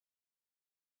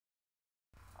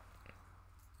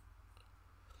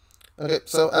Okay,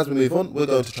 so as we move on, we're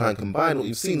going to try and combine what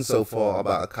you've seen so far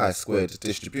about chi-squared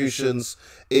distributions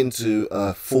into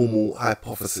a formal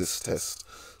hypothesis test.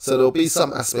 So there'll be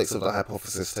some aspects of the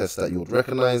hypothesis test that you would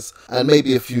recognize, and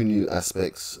maybe a few new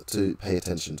aspects to pay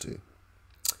attention to.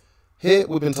 Here,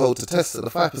 we've been told to test at the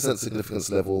 5%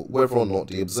 significance level whether or not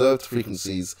the observed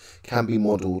frequencies can be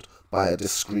modeled by a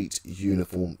discrete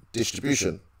uniform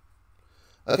distribution.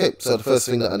 Okay, so the first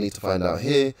thing that I need to find out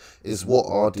here is what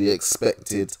are the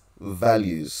expected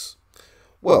values.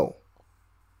 Well,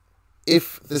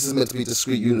 if this is meant to be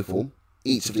discrete uniform,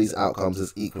 each of these outcomes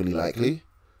is equally likely.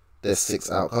 There's 6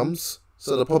 outcomes,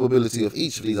 so the probability of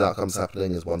each of these outcomes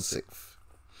happening is 1/6.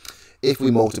 If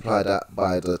we multiply that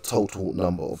by the total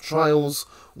number of trials,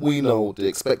 we know the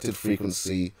expected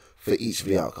frequency for each of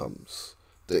the outcomes.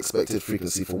 The expected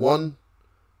frequency for 1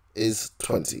 is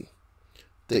 20.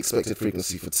 The expected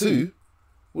frequency for 2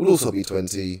 will also be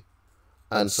 20,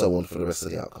 and so on for the rest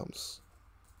of the outcomes.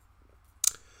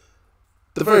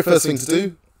 The very first thing to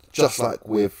do, just like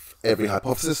with every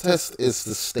hypothesis test, is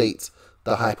to state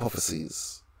the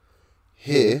hypotheses.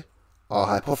 Here are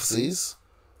hypotheses.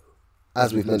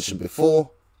 As we've mentioned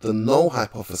before, the null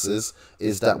hypothesis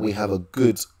is that we have a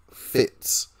good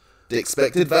fit. The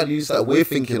expected values that we're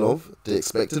thinking of, the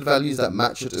expected values that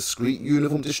match a discrete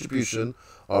uniform distribution,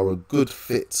 are a good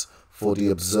fit for the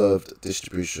observed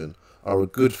distribution, are a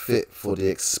good fit for the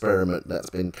experiment that's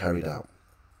been carried out.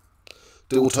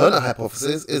 The alternate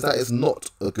hypothesis is that it's not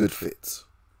a good fit.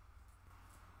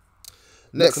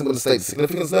 Next, I'm going to state the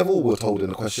significance level. We're told in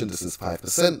the question this is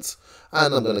 5%,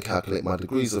 and I'm going to calculate my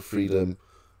degrees of freedom.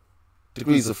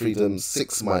 Degrees of freedom,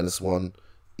 6 minus 1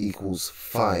 equals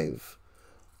 5.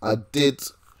 I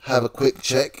did have a quick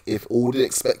check if all the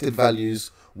expected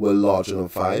values were larger than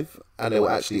 5, and they were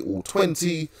actually all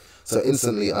 20, so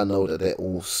instantly I know that they're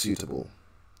all suitable.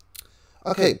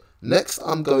 Okay, next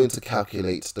I'm going to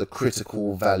calculate the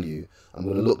critical value. I'm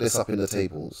going to look this up in the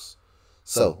tables.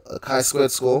 So, a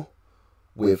chi-squared score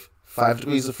with 5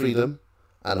 degrees of freedom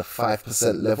and a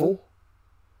 5% level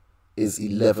is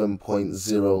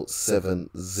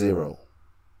 11.070.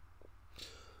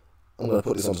 I'm going to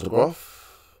put this onto the graph.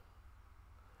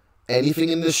 Anything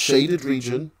in this shaded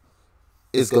region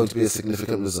is going to be a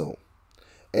significant result.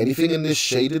 Anything in this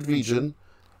shaded region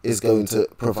is going to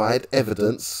provide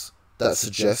evidence that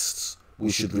suggests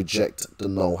we should reject the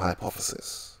null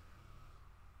hypothesis.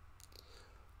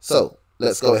 So,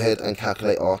 let's go ahead and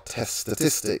calculate our test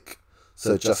statistic.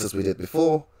 So just as we did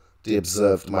before, the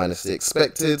observed minus the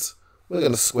expected, we're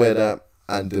going to square that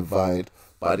and divide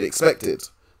by the expected.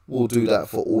 We'll do that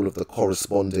for all of the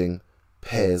corresponding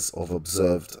pairs of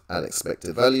observed and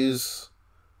expected values.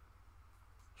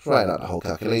 Write out the whole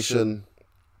calculation,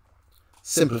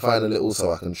 simplifying a little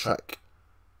so I can track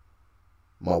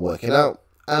my working out,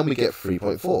 and we get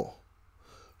 3.4.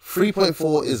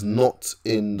 3.4 is not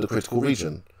in the critical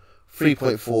region.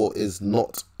 3.4 is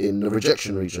not in the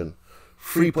rejection region.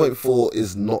 3.4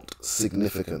 is not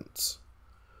significant.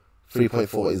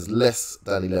 3.4 is less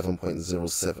than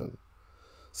 11.07.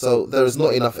 So there is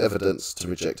not enough evidence to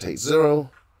reject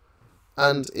H0,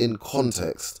 and in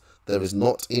context, there is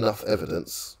not enough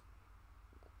evidence.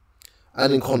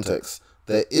 And in context,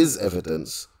 there is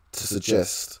evidence to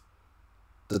suggest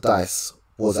the dice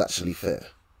was actually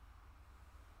fair.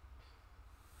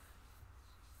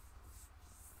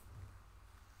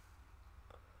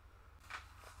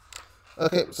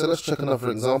 Okay, so let's check another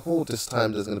example. This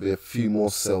time there's going to be a few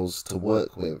more cells to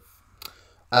work with.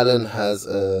 Alan has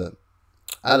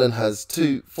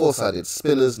 2 four-sided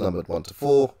spinners numbered 1 to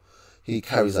 4. He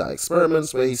carries out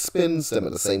experiments where he spins them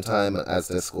at the same time and adds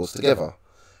their scores together.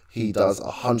 He does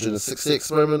 160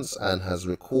 experiments and has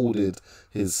recorded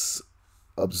his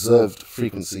observed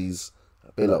frequencies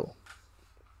below.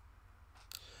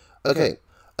 Okay,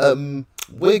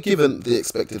 we're given the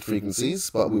expected frequencies,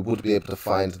 but we would be able to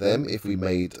find them if we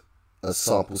made a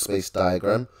sample space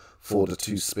diagram for the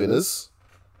 2 spinners.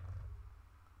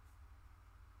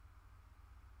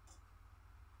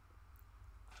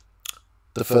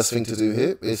 The first thing to do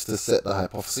here is to set the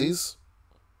hypotheses.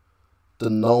 The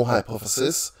null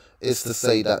hypothesis is to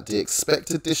say that the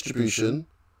expected distribution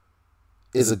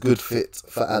is a good fit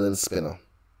for Alan's spinner.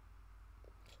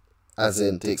 As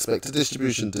in, the expected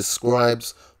distribution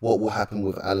describes what will happen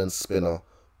with Alan's spinner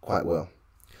quite well.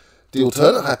 The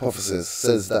alternate hypothesis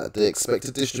says that the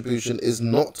expected distribution is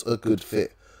not a good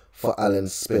fit for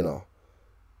Alan's spinner.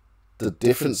 The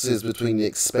differences between the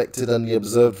expected and the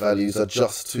observed values are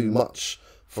just too much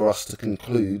for us to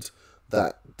conclude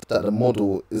that the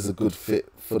model is a good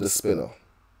fit for the spinner.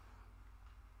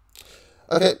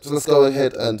 Okay, so let's go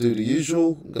ahead and do the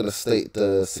usual. I'm going to state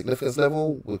the significance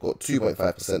level. We've got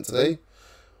 2.5% today.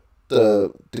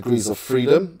 The degrees of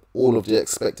freedom, all of the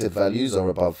expected values are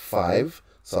above 5.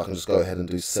 So I can just go ahead and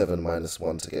do 7 minus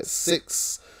 1 to get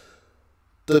 6.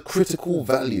 The critical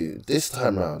value this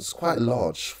time around is quite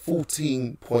large,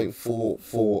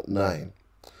 14.449.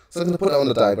 So I'm going to put that on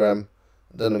the diagram.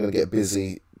 Then I'm going to get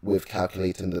busy with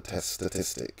calculating the test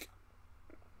statistic.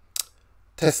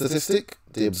 Test statistic,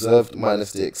 the observed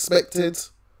minus the expected,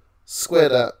 square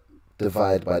that,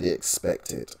 divide by the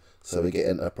expected. So we're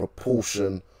getting a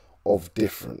proportion of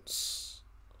difference.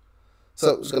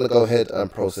 So I'm just going to go ahead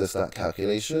and process that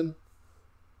calculation.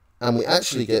 And we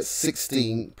actually get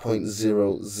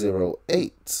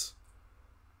 16.008.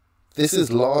 This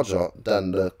is larger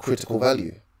than the critical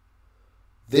value.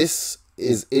 This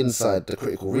is inside the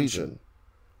critical region.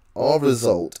 Our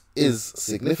result is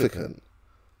significant.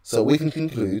 So we can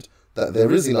conclude that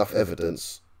there is enough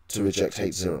evidence to reject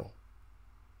H0.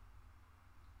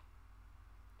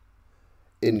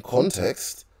 In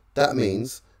context, that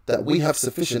means that we have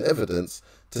sufficient evidence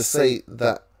to say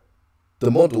that the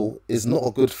model is not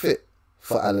a good fit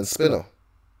for Alan Spinner.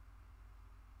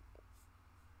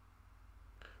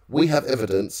 We have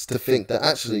evidence to think that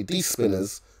actually these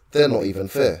spinners, they're not even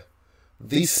fair.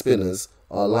 These spinners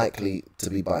are likely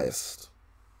to be biased.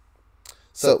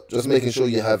 So just making sure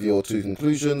you have your two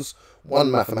conclusions, one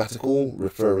mathematical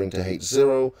referring to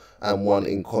H0 and one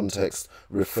in context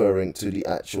referring to the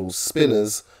actual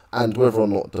spinners and whether or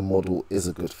not the model is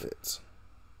a good fit.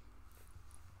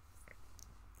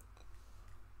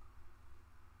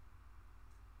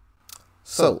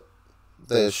 So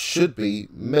there should be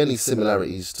many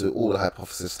similarities to all the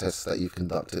hypothesis tests that you've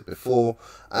conducted before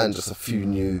and just a few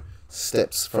new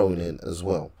steps thrown in as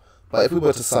well. But if we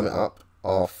were to sum it up,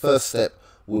 our first step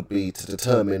would be to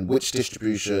determine which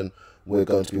distribution we're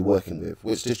going to be working with,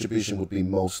 which distribution would be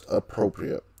most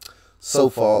appropriate. So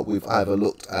far, we've either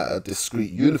looked at a discrete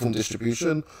uniform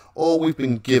distribution or we've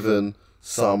been given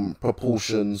some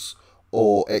proportions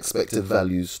or expected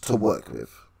values to work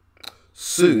with.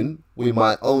 Soon, we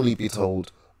might only be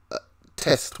told,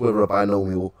 test whether a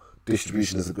binomial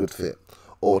distribution is a good fit,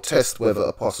 or test whether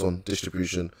a Poisson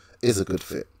distribution is a good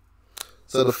fit.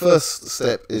 So the first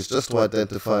step is just to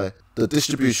identify the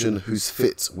distribution whose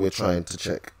fit we're trying to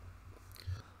check.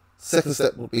 Second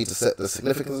step would be to set the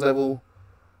significance level.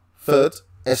 Third,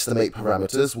 estimate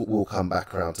parameters. We'll come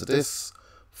back around to this.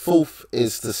 Fourth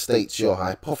is to state your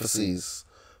hypotheses.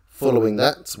 Following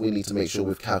that, we need to make sure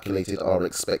we've calculated our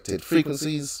expected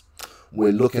frequencies.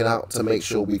 We're looking out to make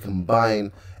sure we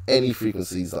combine any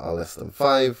frequencies that are less than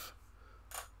 5.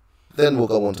 Then we'll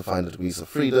go on to find the degrees of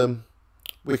freedom.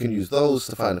 We can use those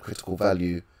to find a critical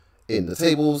value in the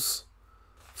tables.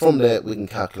 From there, we can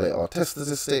calculate our test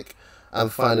statistic.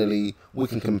 And finally, we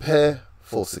can compare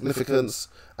for significance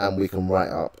and we can write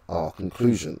up our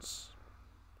conclusions.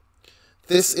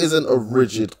 This isn't a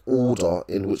rigid order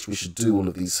in which we should do all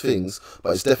of these things,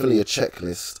 but it's definitely a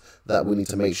checklist that we need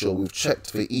to make sure we've checked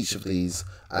for each of these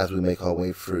as we make our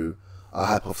way through our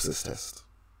hypothesis test.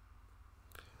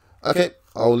 Okay,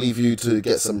 I'll leave you to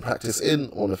get some practice in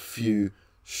on a few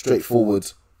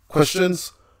straightforward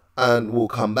questions, and we'll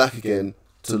come back again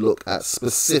to look at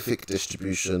specific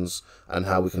distributions and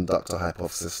how we conduct a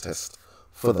hypothesis test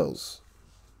for those.